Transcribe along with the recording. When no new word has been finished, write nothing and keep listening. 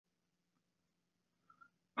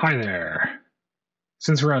Hi there.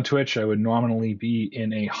 Since we're on Twitch, I would nominally be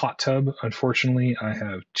in a hot tub. Unfortunately, I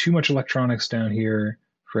have too much electronics down here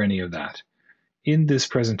for any of that. In this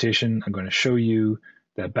presentation, I'm going to show you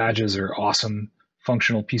that badges are awesome,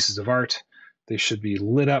 functional pieces of art. They should be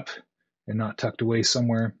lit up and not tucked away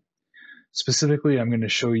somewhere. Specifically, I'm going to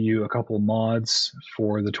show you a couple mods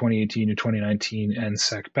for the 2018 to 2019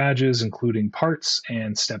 NSec badges, including parts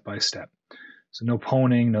and step-by-step. So no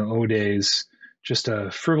pwning, no O-days, just a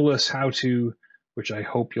frivolous how-to, which I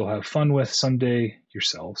hope you'll have fun with someday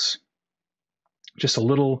yourselves. Just a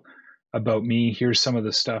little about me. Here's some of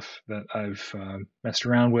the stuff that I've messed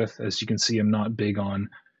around with. As you can see, I'm not big on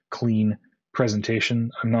clean presentation.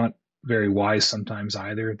 I'm not very wise sometimes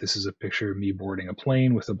either. This is a picture of me boarding a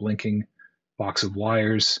plane with a blinking box of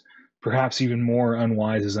wires. Perhaps even more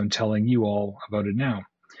unwise as I'm telling you all about it now.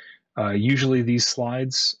 Usually these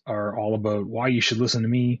slides are all about why you should listen to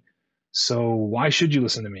me. So why should you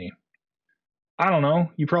listen to me? I don't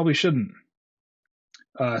know. You probably shouldn't.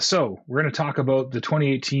 So we're going to talk about the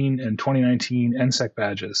 2018 and 2019 NSec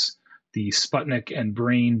badges, the Sputnik and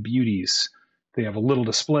Brain beauties. They have a little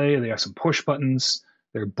display. They have some push buttons.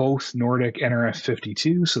 They're both Nordic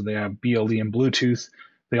NRF52, so they have BLE and Bluetooth.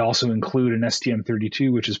 They also include an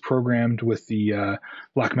STM32, which is programmed with the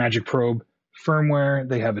Blackmagic probe firmware.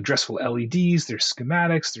 They have addressable LEDs. There's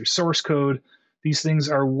schematics. There's source code. These things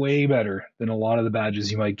are way better than a lot of the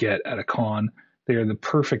badges you might get at a con. They are the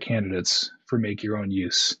perfect candidates for make your own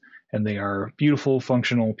use, and they are beautiful,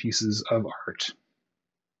 functional pieces of art.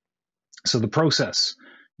 So the process,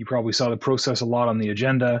 you probably saw the process a lot on the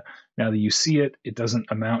agenda. Now that you see it, it doesn't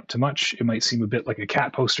amount to much. It might seem a bit like a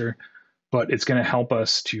cat poster, but it's going to help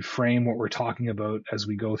us to frame what we're talking about as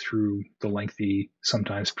we go through the lengthy,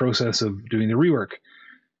 sometimes process of doing the rework.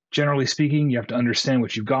 Generally speaking, you have to understand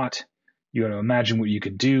what you've got. You have to imagine what you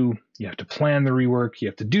could do. You have to plan the rework. You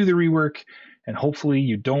have to do the rework. And hopefully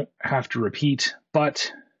you don't have to repeat, but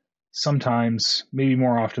sometimes, maybe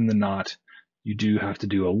more often than not, you do have to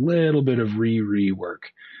do a little bit of rework.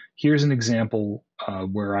 Here's an example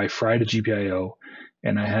where I fried a GPIO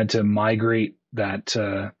and I had to migrate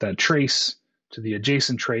that trace to the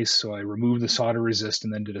adjacent trace. So I removed the solder resist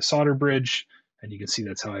and then did a solder bridge. And you can see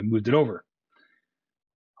that's how I moved it over.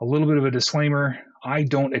 A little bit of a disclaimer. I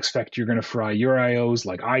don't expect you're going to fry your IOs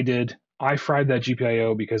like I did. I fried that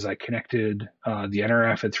GPIO because I connected the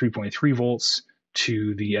NRF at 3.3 volts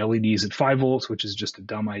to the LEDs at 5 volts, which is just a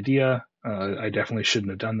dumb idea. I definitely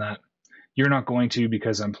shouldn't have done that. You're not going to,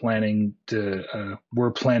 because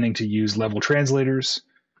we're planning to use level translators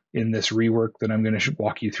in this rework that I'm going to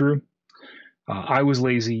walk you through. I was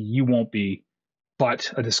lazy, you won't be,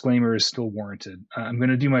 but a disclaimer is still warranted. I'm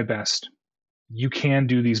going to do my best. You can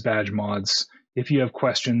do these badge mods. If you have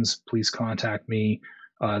questions, please contact me.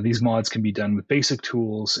 These mods can be done with basic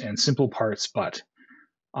tools and simple parts, but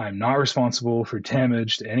I'm not responsible for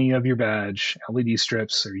damage to any of your badge, LED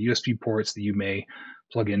strips, or USB ports that you may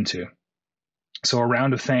plug into. So a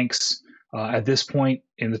round of thanks. At this point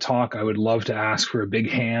in the talk, I would love to ask for a big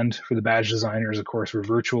hand for the badge designers. Of course, we're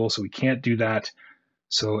virtual, so we can't do that.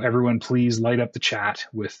 So everyone, please light up the chat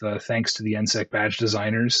with thanks to the NSec badge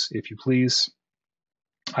designers, if you please.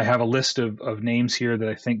 I have a list of names here that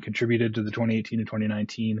I think contributed to the 2018 and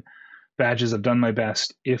 2019 badges. I've done my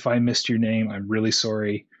best. If I missed your name, I'm really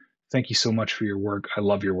sorry. Thank you so much for your work. I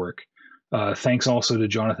love your work. Thanks also to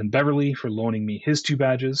Jonathan Beverly for loaning me his 2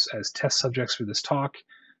 badges as test subjects for this talk.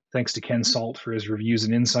 Thanks to Ken Salt for his reviews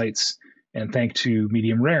and insights. And thank to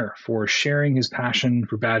Medium Rare for sharing his passion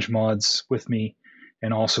for badge mods with me,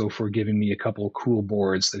 and also for giving me a couple cool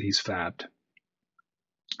boards that he's fabbed.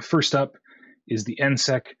 First up is the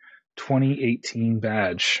NSEC 2018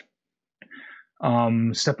 badge.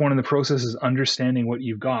 Step 1 in the process is understanding what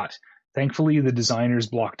you've got. Thankfully, the designer's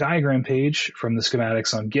block diagram page from the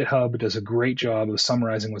schematics on GitHub does a great job of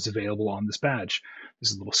summarizing what's available on this badge.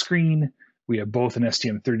 There's a little screen. We have both an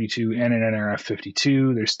STM32 and an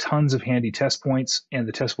NRF52. There's tons of handy test points, and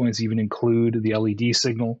the test points even include the LED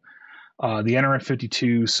signal. The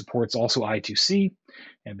NRF52 supports also I2C,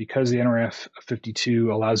 and because the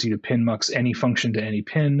NRF52 allows you to pin mux any function to any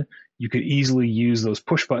pin, you could easily use those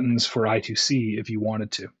push buttons for I2C if you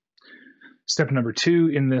wanted to. Step number 2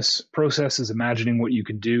 in this process is imagining what you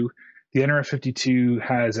can do. The NRF52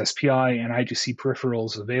 has SPI and I2C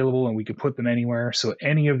peripherals available, and we can put them anywhere. So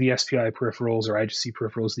any of the SPI peripherals or I2C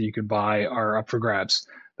peripherals that you can buy are up for grabs.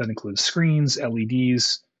 That includes screens,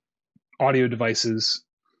 LEDs, audio devices,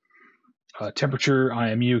 temperature,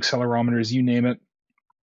 IMU, accelerometers, you name it.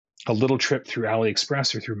 A little trip through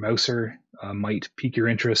AliExpress or through Mouser might pique your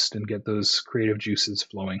interest and get those creative juices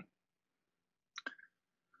flowing.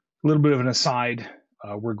 A little bit of an aside,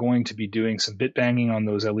 we're going to be doing some bit banging on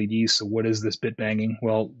those LEDs. So what is this bit banging?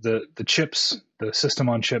 Well, the chips, the system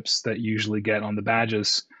on chips that you usually get on the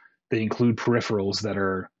badges, they include peripherals that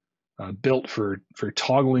are built for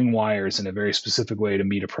toggling wires in a very specific way to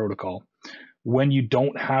meet a protocol. When you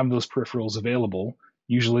don't have those peripherals available,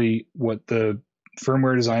 usually what the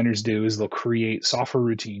firmware designers do is they'll create software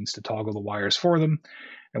routines to toggle the wires for them.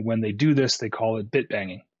 And when they do this, they call it bit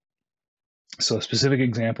banging. So a specific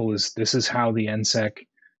example is this is how the NSEC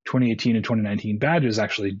 2018 and 2019 badges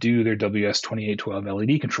actually do their WS2812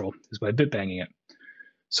 LED control, is by bit banging it.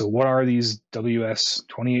 So what are these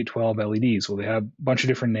WS2812 LEDs? Well, they have a bunch of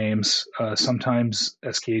different names, sometimes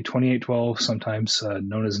SK2812, sometimes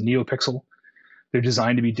known as NeoPixel. They're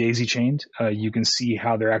designed to be daisy chained. You can see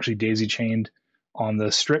how they're actually daisy chained on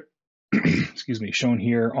the strip, excuse me, shown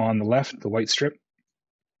here on the left, the white strip.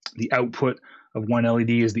 The output of one LED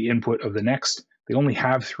is the input of the next. They only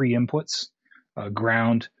have 3 inputs,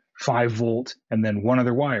 ground, 5 volt, and then one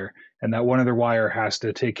other wire. And that one other wire has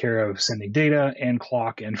to take care of sending data and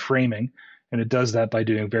clock and framing. And it does that by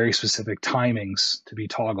doing very specific timings to be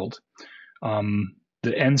toggled.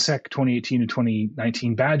 The NSEC 2018 and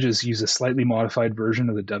 2019 badges use a slightly modified version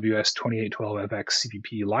of the WS2812FX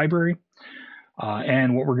CPP library.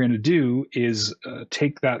 And what we're going to do is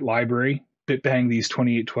take that library, bit bang these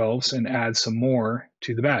 2812s, and add some more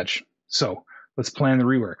to the badge. So let's plan the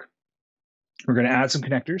rework. We're going to add some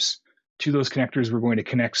connectors. To those connectors, we're going to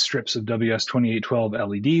connect strips of WS2812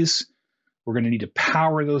 LEDs. We're going to need to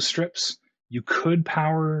power those strips. You could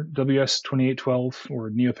power WS2812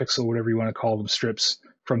 or NeoPixel, whatever you want to call them, strips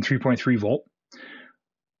from 3.3 volt.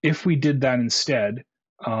 If we did that instead,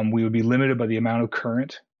 we would be limited by the amount of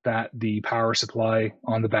current that the power supply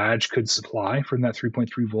on the badge could supply from that 3.3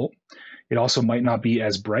 volt. It also might not be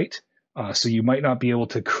as bright, so you might not be able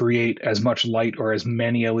to create as much light or as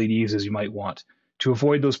many LEDs as you might want. To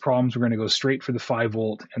avoid those problems, we're going to go straight for the 5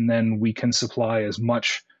 volt, and then we can supply as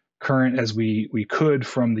much current as we could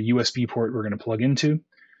from the USB port we're going to plug into.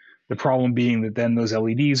 The problem being that then those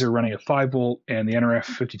LEDs are running at 5 volt and the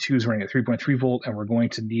NRF52 is running at 3.3 volt, and we're going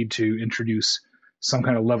to need to introduce some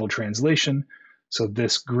kind of level translation. So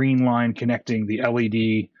this green line connecting the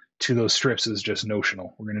LED to those strips is just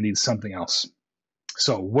notional. We're going to need something else.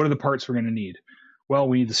 So what are the parts we're going to need? Well,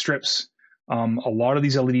 we need the strips. A lot of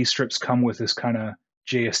these LED strips come with this kind of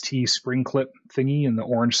JST spring clip thingy in the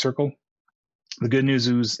orange circle. The good news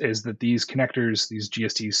is that these connectors, these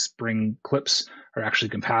GST spring clips, are actually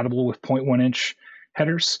compatible with 0.1 inch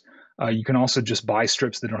headers. You can also just buy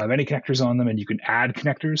strips that don't have any connectors on them, and you can add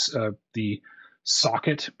connectors. The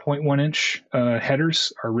socket 0.1 inch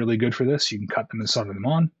headers are really good for this. You can cut them and solder them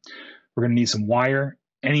on. We're going to need some wire.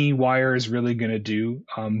 Any wire is really going to do,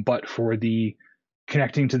 but for the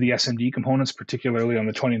connecting to the SMD components, particularly on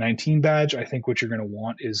the 2019 badge, I think what you're going to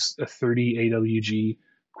want is a 30 AWG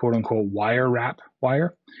quote-unquote wire wrap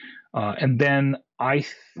wire. And then I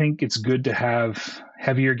think it's good to have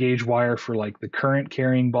heavier gauge wire for like the current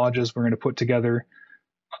carrying bodges we're going to put together.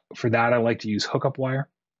 For that, I like to use hookup wire.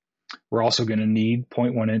 We're also going to need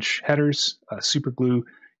 0.1 inch headers, super glue,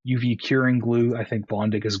 UV curing glue. I think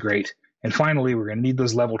Bondic is great. And finally, we're going to need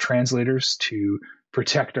those level translators to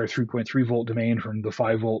protect our 3.3 volt domain from the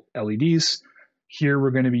 5 volt LEDs. Here,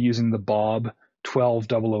 we're going to be using the Bob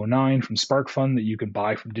 12009 from SparkFun that you can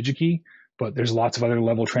buy from DigiKey, but there's lots of other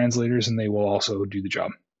level translators and they will also do the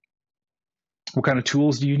job. What kind of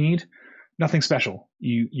tools do you need? Nothing special.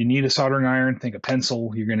 You need a soldering iron, think a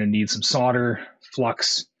pencil. You're going to need some solder,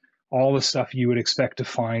 flux, all the stuff you would expect to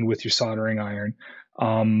find with your soldering iron.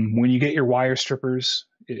 When you get your wire strippers,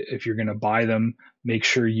 if you're going to buy them, make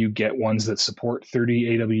sure you get ones that support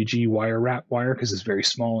 30 AWG wire wrap wire because it's very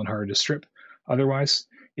small and hard to strip otherwise.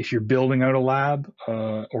 If you're building out a lab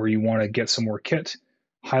or you want to get some more kit,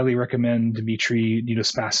 highly recommend Dmitry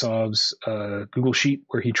Nedospasov's Google Sheet,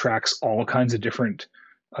 where he tracks all kinds of different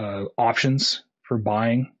options for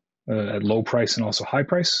buying at low price and also high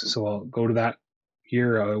price. So I'll go to that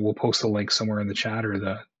here. We'll post a link somewhere in the chat, or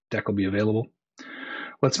the deck will be available.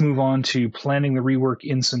 Let's move on to planning the rework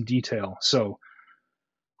in some detail. So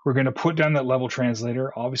we're going to put down that level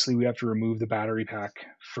translator. Obviously, we have to remove the battery pack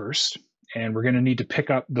first, and we're going to need to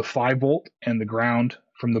pick up the 5 volt and the ground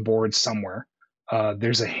from the board somewhere.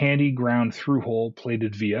 There's a handy ground through hole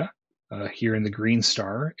plated via here in the green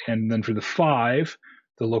star. And then for the 5,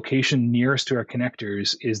 the location nearest to our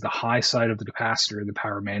connectors is the high side of the capacitor, the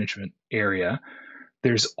power management area.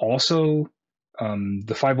 There's also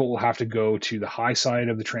the 5 volt will have to go to the high side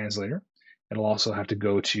of the translator. It'll also have to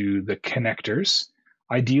go to the connectors.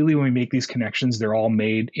 Ideally, when we make these connections, they're all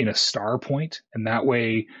made in a star point, and that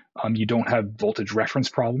way you don't have voltage reference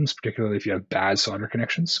problems, particularly if you have bad solder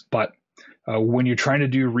connections. But when you're trying to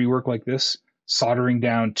do rework like this, soldering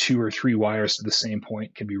down 2 or 3 wires to the same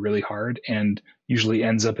point can be really hard and usually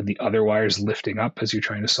ends up in the other wires lifting up as you're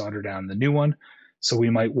trying to solder down the new one. So we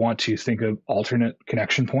might want to think of alternate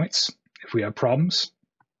connection points if we have problems.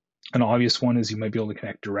 An obvious one is you might be able to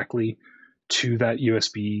connect directly to that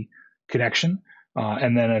USB connection.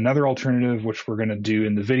 And then another alternative, which we're going to do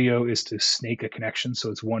in the video, is to snake a connection.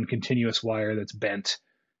 So it's one continuous wire that's bent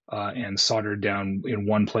and soldered down in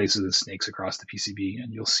one place as it snakes across the PCB.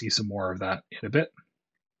 And you'll see some more of that in a bit.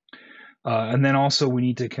 And then also we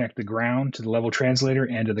need to connect the ground to the level translator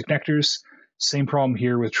and to the connectors. Same problem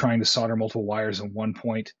here with trying to solder multiple wires in one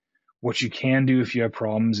point. What you can do if you have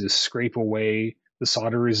problems is scrape away the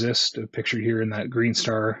solder resist pictured here in that green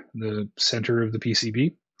star, the center of the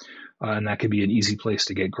PCB. And that could be an easy place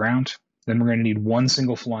to get ground. Then we're going to need one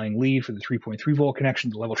single flying lead for the 3.3 volt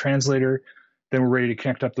connection to the level translator. Then we're ready to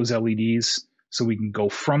connect up those LEDs so we can go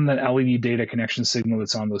from that LED data connection signal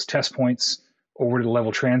that's on those test points over to the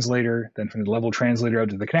level translator, then from the level translator out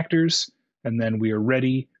to the connectors, and then we are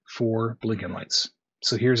ready for blinking lights.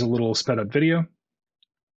 So here's a little sped up video.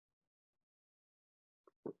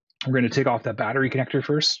 We're going to take off that battery connector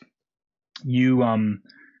first. You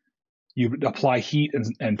apply heat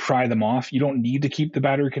and pry them off. You don't need to keep the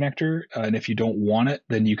battery connector. And if you don't want it,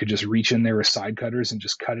 then you could just reach in there with side cutters and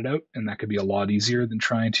just cut it out. And that could be a lot easier than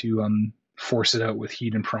trying to force it out with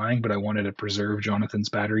heat and prying. But I wanted to preserve Jonathan's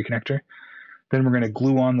battery connector. Then we're going to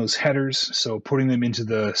glue on those headers. So putting them into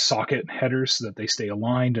the socket headers so that they stay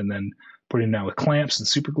aligned, and then putting them down with clamps and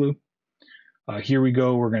super glue. Here we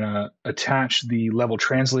go. We're going to attach the level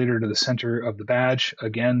translator to the center of the badge,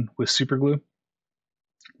 again with super glue.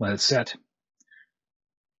 Let it set.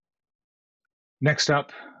 Next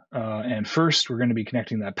up, and first, we're going to be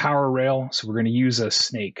connecting that power rail. So we're going to use a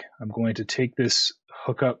snake. I'm going to take this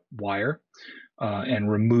hookup wire and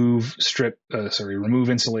remove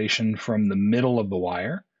insulation from the middle of the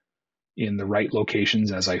wire in the right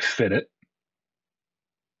locations as I fit it.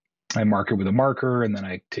 I mark it with a marker, and then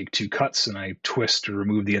I take 2 cuts and I twist to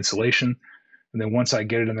remove the insulation. And then once I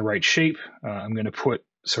get it in the right shape, I'm going to put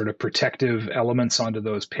sort of protective elements onto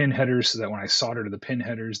those pin headers so that when I solder to the pin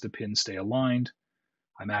headers, the pins stay aligned.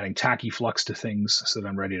 I'm adding tacky flux to things so that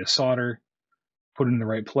I'm ready to solder. Put it in the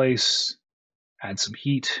right place, add some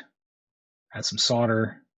heat, add some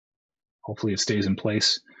solder. Hopefully it stays in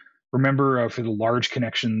place. Remember, for the large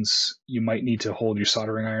connections, you might need to hold your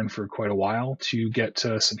soldering iron for quite a while to get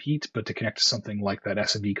some heat, but to connect to something like that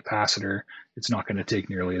SMD capacitor, it's not going to take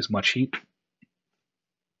nearly as much heat.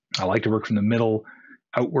 I like to work from the middle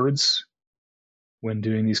outwards when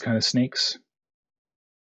doing these kind of snakes.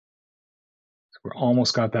 So we're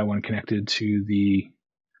almost got that one connected to the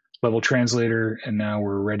level translator, and now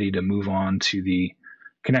we're ready to move on to the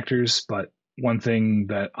connectors. But one thing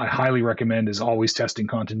that I highly recommend is always testing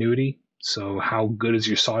continuity. So how good is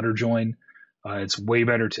your solder join? It's way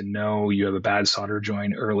better to know you have a bad solder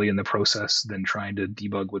join early in the process than trying to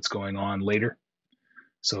debug what's going on later.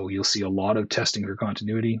 So you'll see a lot of testing for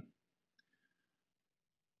continuity.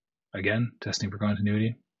 Again, testing for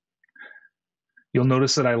continuity. You'll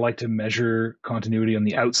notice that I like to measure continuity on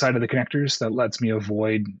the outside of the connectors. That lets me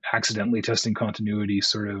avoid accidentally testing continuity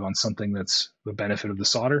sort of on something that's the benefit of the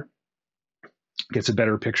solder. Gets a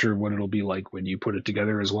better picture of what it'll be like when you put it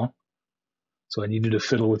together as well. So I needed to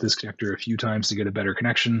fiddle with this connector a few times to get a better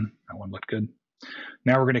connection. That one looked good.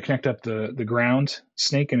 Now we're going to connect up the ground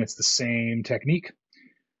snake, and it's the same technique.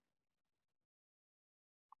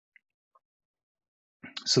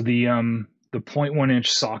 So the 0.1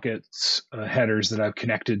 inch sockets headers that I've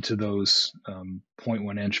connected to those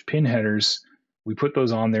 0.1 inch pin headers, we put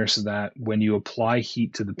those on there so that when you apply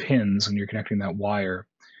heat to the pins, when you're connecting that wire,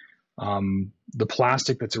 the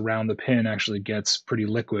plastic that's around the pin actually gets pretty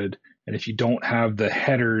liquid. And if you don't have the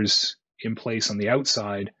headers in place on the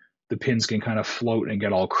outside, the pins can kind of float and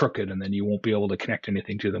get all crooked, and then you won't be able to connect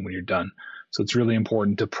anything to them when you're done. So it's really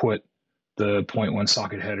important to put the 0.1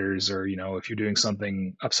 socket headers, or, if you're doing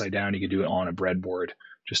something upside down, you can do it on a breadboard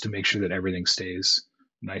just to make sure that everything stays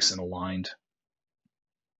nice and aligned.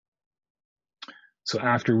 So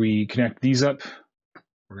after we connect these up,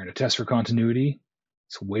 we're going to test for continuity.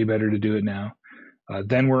 It's way better to do it now.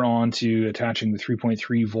 Then we're on to attaching the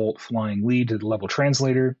 3.3 volt flying lead to the level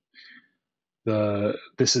translator.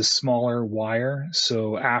 This is smaller wire,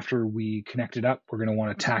 so after we connect it up, we're going to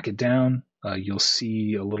want to tack it down. You'll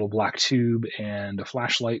see a little black tube and a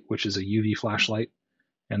flashlight, which is a UV flashlight,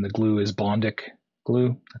 and the glue is Bondic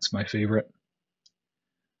glue. That's my favorite.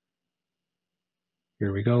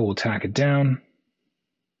 Here we go, we'll tack it down.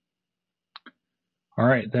 All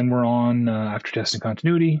right, then we're on, after testing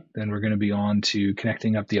continuity, then we're going to be on to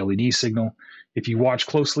connecting up the LED signal. If you watch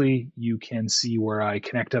closely, you can see where I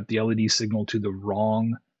connect up the LED signal to the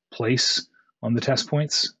wrong place on the test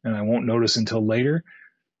points, and I won't notice until later,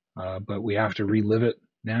 but we have to relive it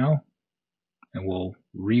now, and we'll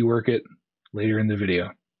rework it later in the video.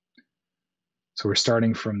 So we're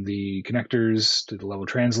starting from the connectors to the level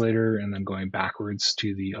translator and then going backwards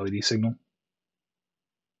to the LED signal.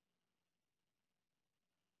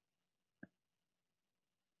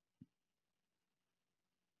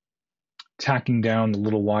 Tacking down the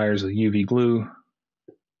little wires with UV glue,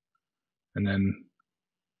 and then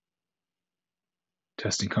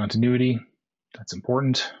testing continuity. That's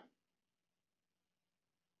important.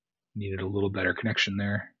 Needed a little better connection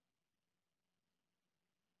there.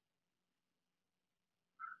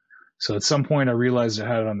 So at some point I realized I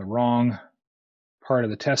had it on the wrong part of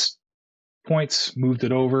the test points, moved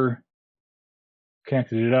it over,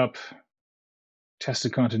 connected it up,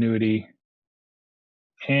 tested continuity,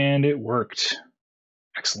 and it worked.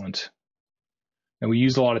 Excellent. And we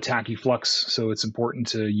used a lot of tacky flux, so it's important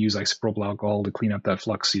to use isopropyl alcohol to clean up that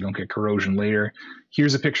flux so you don't get corrosion later.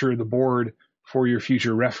 Here's a picture of the board for your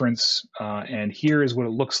future reference, and here is what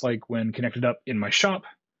it looks like when connected up in my shop.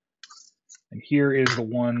 And here is the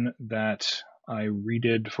one that I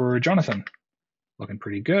redid for Jonathan. Looking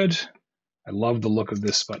pretty good. I love the look of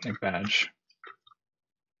this Sputnik badge.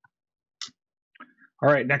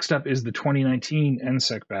 All right, next up is the 2019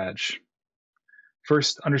 NSEC badge.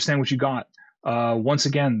 First, understand what you got. Once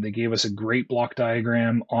again, they gave us a great block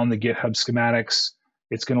diagram on the GitHub schematics.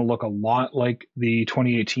 It's going to look a lot like the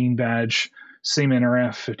 2018 badge, same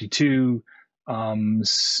NRF52.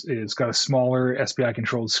 It's got a smaller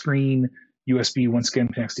SPI-controlled screen. USB, once again,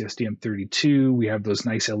 connects to STM32. We have those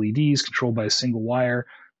nice LEDs controlled by a single wire.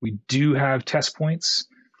 We do have test points,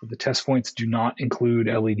 but the test points do not include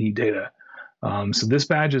LED data. So this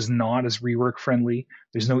badge is not as rework friendly.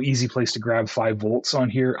 There's no easy place to grab 5 volts on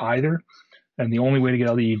here either. And the only way to get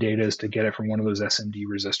LED data is to get it from one of those SMD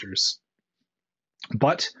resistors.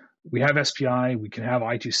 But we have SPI, we can have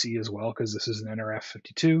I2C as well, because this is an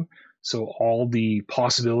NRF52. So all the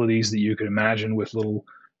possibilities that you could imagine with little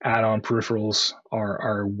add-on peripherals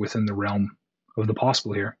are within the realm of the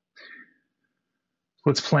possible here.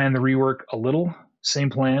 Let's plan the rework a little. Same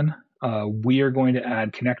plan. We are going to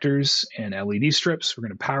add connectors and LED strips. We're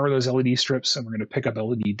going to power those LED strips, and we're going to pick up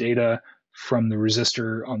LED data from the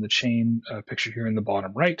resistor on the chain pictured here in the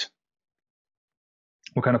bottom right.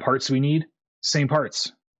 What kind of parts do we need? Same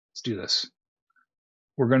parts. Let's do this.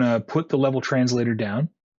 We're going to put the level translator down.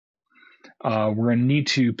 We're going to need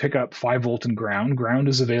to pick up 5 volt and ground. Ground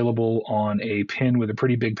is available on a pin with a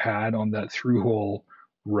pretty big pad on that through hole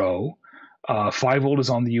row. 5 volt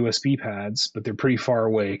is on the USB pads, but they're pretty far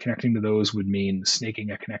away. Connecting to those would mean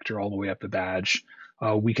snaking a connector all the way up the badge.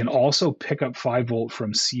 We can also pick up 5 volt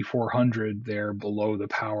from C400 there below the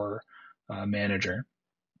power manager.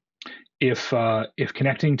 If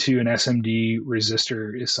connecting to an SMD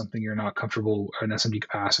resistor is something you're not comfortable, or an SMD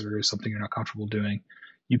capacitor is something you're not comfortable doing,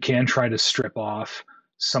 you can try to strip off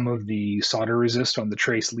some of the solder resist on the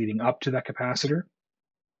trace leading up to that capacitor,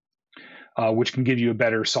 which can give you a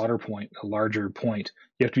better solder point, a larger point.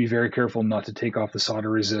 You have to be very careful not to take off the solder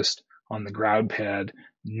resist on the ground pad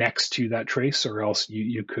next to that trace, or else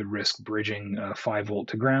you could risk bridging 5 volt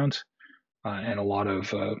to ground, and a lot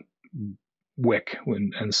of wick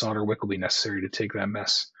and solder wick will be necessary to take that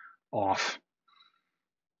mess off.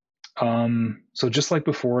 So just like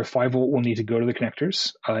before, 5 volt will need to go to the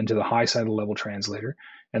connectors into the high side of the level translator,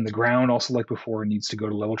 and the ground, also like before, needs to go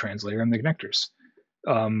to level translator and the connectors.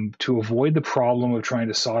 To avoid the problem of trying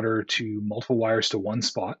to solder to multiple wires to one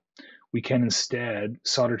spot, we can instead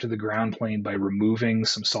solder to the ground plane by removing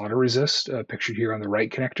some solder resist, pictured here on the right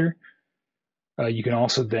connector. You can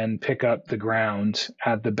also then pick up the ground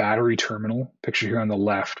at the battery terminal, pictured here on the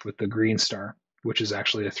left with the green star, which is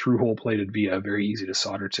actually a through-hole plated via, very easy to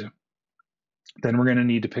solder to. Then we're going to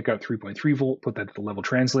need to pick up 3.3 volt, put that to the level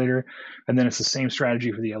translator, and then it's the same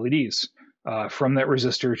strategy for the LEDs. From that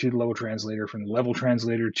resistor to the level translator, from the level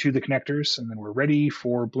translator to the connectors, and then we're ready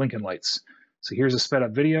for blinking lights. So here's a sped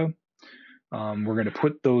up video. We're going to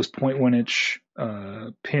put those 0.1 inch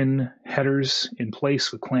pin headers in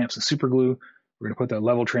place with clamps and super glue. We're going to put that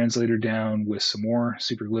level translator down with some more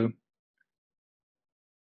super glue.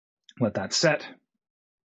 Let that set.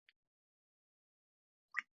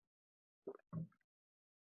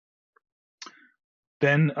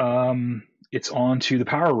 Then it's on to the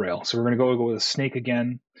power rail. So we're going to go with a snake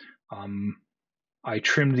again. I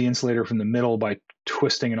trimmed the insulator from the middle by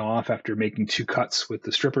twisting it off after making 2 cuts with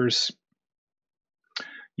the strippers.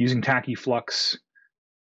 Using tacky flux,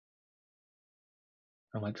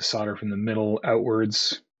 I like to solder from the middle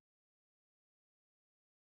outwards.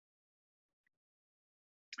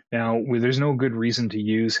 Now, there's no good reason to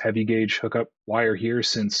use heavy gauge hookup wire here,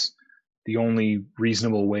 since the only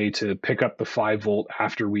reasonable way to pick up the 5 volt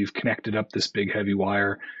after we've connected up this big heavy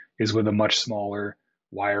wire is with a much smaller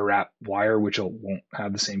wire wrap wire, which won't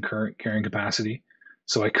have the same current carrying capacity.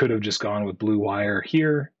 So I could have just gone with blue wire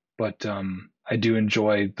here, but I do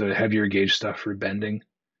enjoy the heavier gauge stuff for bending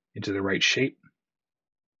into the right shape.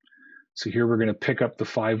 So here we're going to pick up the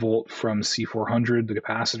 5 volt from C400, the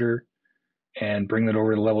capacitor, and bring that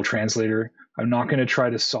over to the level translator. I'm not going to try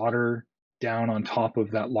to solder down on top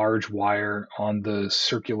of that large wire on the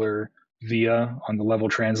circular via on the level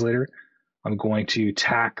translator. I'm going to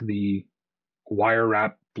tack the wire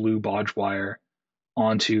wrap blue bodge wire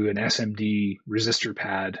onto an SMD resistor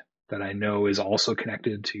pad that I know is also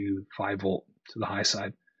connected to 5 volt to the high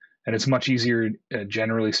side. And it's much easier,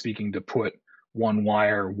 generally speaking, to put one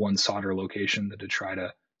wire, one solder location than to try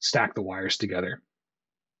to stack the wires together.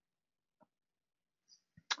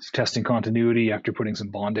 Testing continuity after putting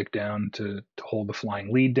some Bondic down to hold the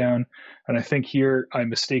flying lead down. And I think here I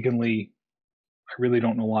mistakenly, I really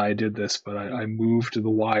don't know why I did this, but I moved the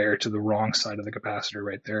wire to the wrong side of the capacitor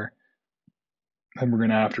right there. And we're going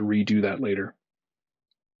to have to redo that later.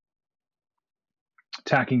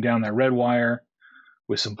 Tacking down that red wire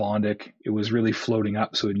with some Bondic. It was really floating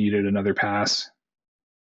up, so it needed another pass.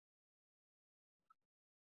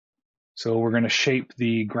 So we're going to shape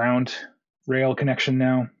the ground rail connection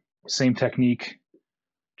now. Same technique,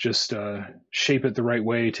 just shape it the right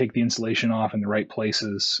way, take the insulation off in the right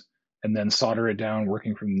places, and then solder it down,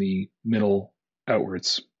 working from the middle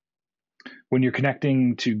outwards. When you're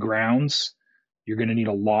connecting to grounds, you're going to need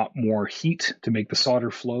a lot more heat to make the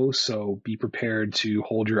solder flow, so be prepared to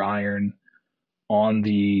hold your iron on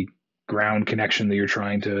the ground connection that you're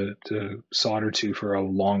trying to solder to for a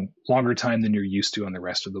longer time than you're used to on the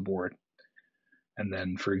rest of the board. And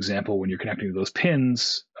then, for example, when you're connecting to those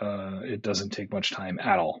pins, it doesn't take much time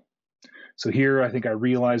at all. So here, I think I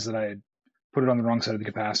realized that I had put it on the wrong side of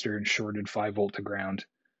the capacitor and shorted 5 volt to ground.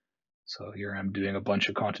 So here I'm doing a bunch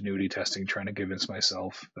of continuity testing, trying to convince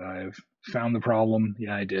myself that I've found the problem.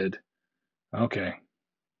 Yeah, I did. Okay,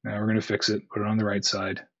 now we're going to fix it, put it on the right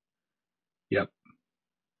side. Yep.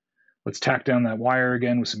 Let's tack down that wire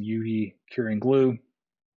again with some UV curing glue.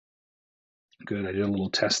 Good, I did a little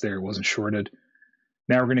test there, it wasn't shorted.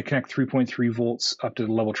 Now we're going to connect 3.3 volts up to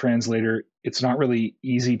the level translator. It's not really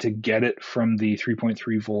easy to get it from the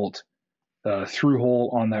 3.3 volt through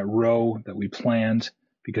hole on that row that we planned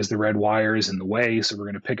because the red wire is in the way. So we're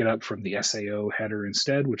going to pick it up from the SAO header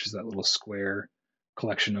instead, which is that little square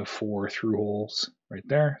collection of 4 through holes right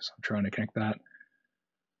there. So I'm trying to connect that.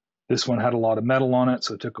 This one had a lot of metal on it,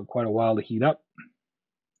 so it took quite a while to heat up.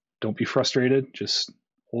 Don't be frustrated. Just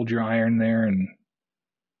hold your iron there and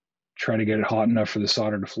try to get it hot enough for the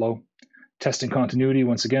solder to flow. Testing continuity,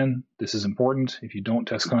 once again, this is important. If you don't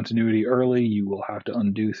test continuity early, you will have to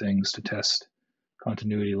undo things to test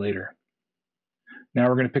continuity later. Now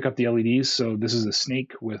we're going to pick up the LEDs. So this is a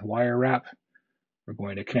snake with wire wrap. We're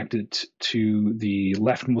going to connect it to the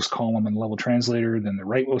leftmost column in the level translator, then the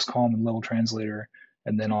rightmost column in the level translator,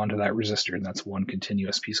 and then onto that resistor, and that's one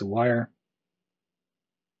continuous piece of wire.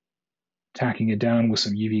 Tacking it down with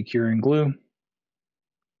some UV curing glue.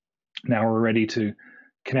 Now we're ready to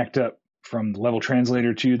connect up from the level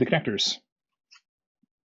translator to the connectors.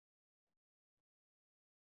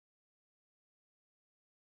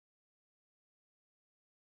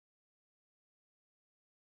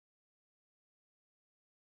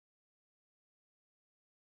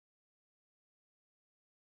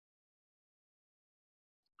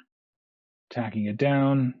 Tacking it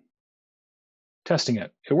down, testing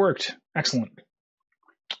it. It worked. Excellent.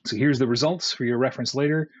 So here's the results for your reference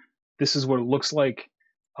later. This is what it looks like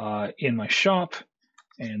in my shop.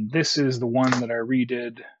 And this is the one that I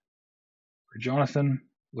redid for Jonathan.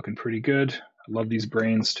 Looking pretty good. I love these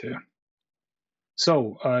brains too.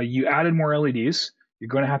 So you added more LEDs. You're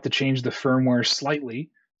going to have to change the firmware slightly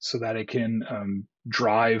so that it can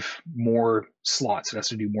drive more slots. It has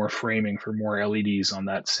to do more framing for more LEDs on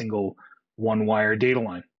that single one-wire data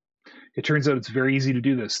line. It turns out it's very easy to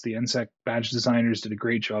do this. The NSEC badge designers did a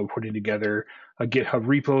great job putting together a GitHub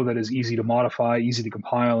repo that is easy to modify, easy to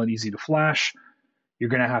compile, and easy to flash. You're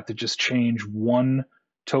going to have to just change one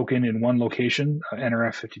token in one location,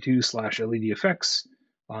 NRF52/LED effects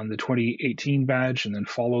on the 2018 badge, and then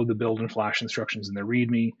follow the build and flash instructions in the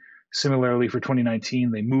README Similarly, for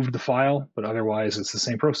 2019, they moved the file, but otherwise it's the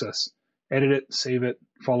same process. Edit it, save it,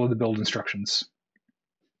 follow the build instructions.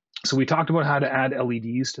 So we talked about how to add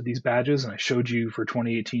LEDs to these badges, and I showed you for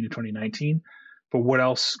 2018 to 2019. But what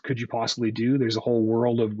else could you possibly do? There's a whole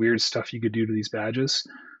world of weird stuff you could do to these badges.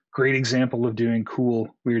 Great example of doing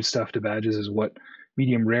cool, weird stuff to badges is what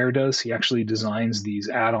Medium Rare does. He actually designs these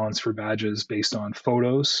add-ons for badges based on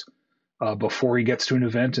photos before he gets to an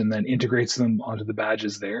event and then integrates them onto the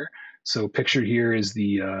badges there. So pictured here is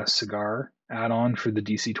the cigar add-on for the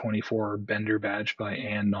DC24 Bender badge by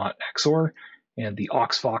Ann Not XOR, and the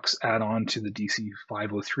OxFox add-on to the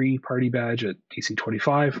DC503 party badge at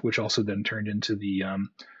DC25, which also then turned into the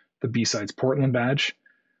B-Sides Portland badge.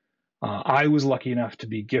 I was lucky enough to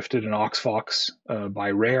be gifted an OxFox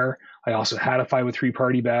by Rare. I also had a 503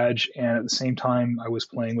 party badge, and at the same time, I was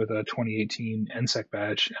playing with a 2018 NSec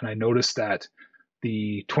badge, and I noticed that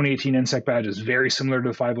the 2018 NSec badge is very similar to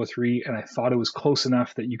the 503, and I thought it was close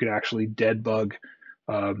enough that you could actually deadbug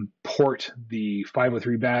port the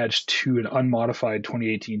 503 badge to an unmodified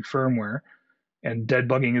 2018 firmware. And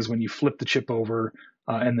deadbugging is when you flip the chip over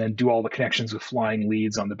and then do all the connections with flying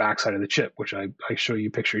leads on the backside of the chip, which I show you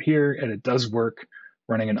pictured here, and it does work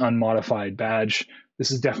running an unmodified badge.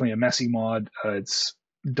 This is definitely a messy mod. It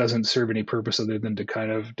doesn't serve any purpose other than to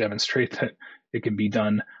kind of demonstrate that it can be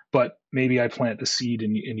done. But maybe I plant the seed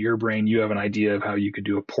in your brain. You have an idea of how you could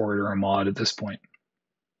do a port or a mod at this point.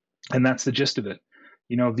 And that's the gist of it.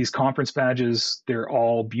 You know, these conference badges, they're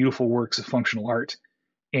all beautiful works of functional art.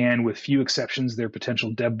 And with few exceptions, they're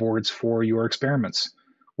potential dev boards for your experiments.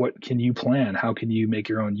 What can you plan? How can you make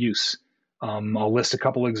your own use? I'll list a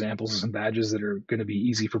couple examples of some badges that are going to be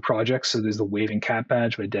easy for projects. So there's the Waving Cat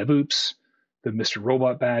badge by DevOps. The Mr.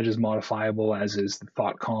 Robot badge is modifiable, as is the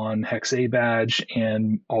ThoughtCon Hex A badge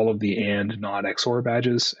and all of the and not XOR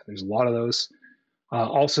badges. There's a lot of those.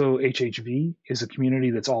 Also, HHV is a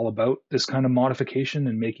community that's all about this kind of modification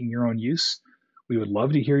and making your own use. We would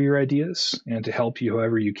love to hear your ideas and to help you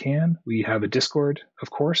however you can. We have a Discord, of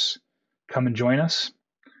course. Come and join us.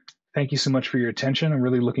 Thank you so much for your attention. I'm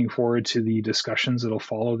really looking forward to the discussions that'll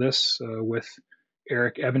follow this with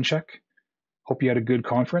Eric Evanchek. Hope you had a good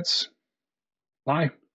conference. Bye.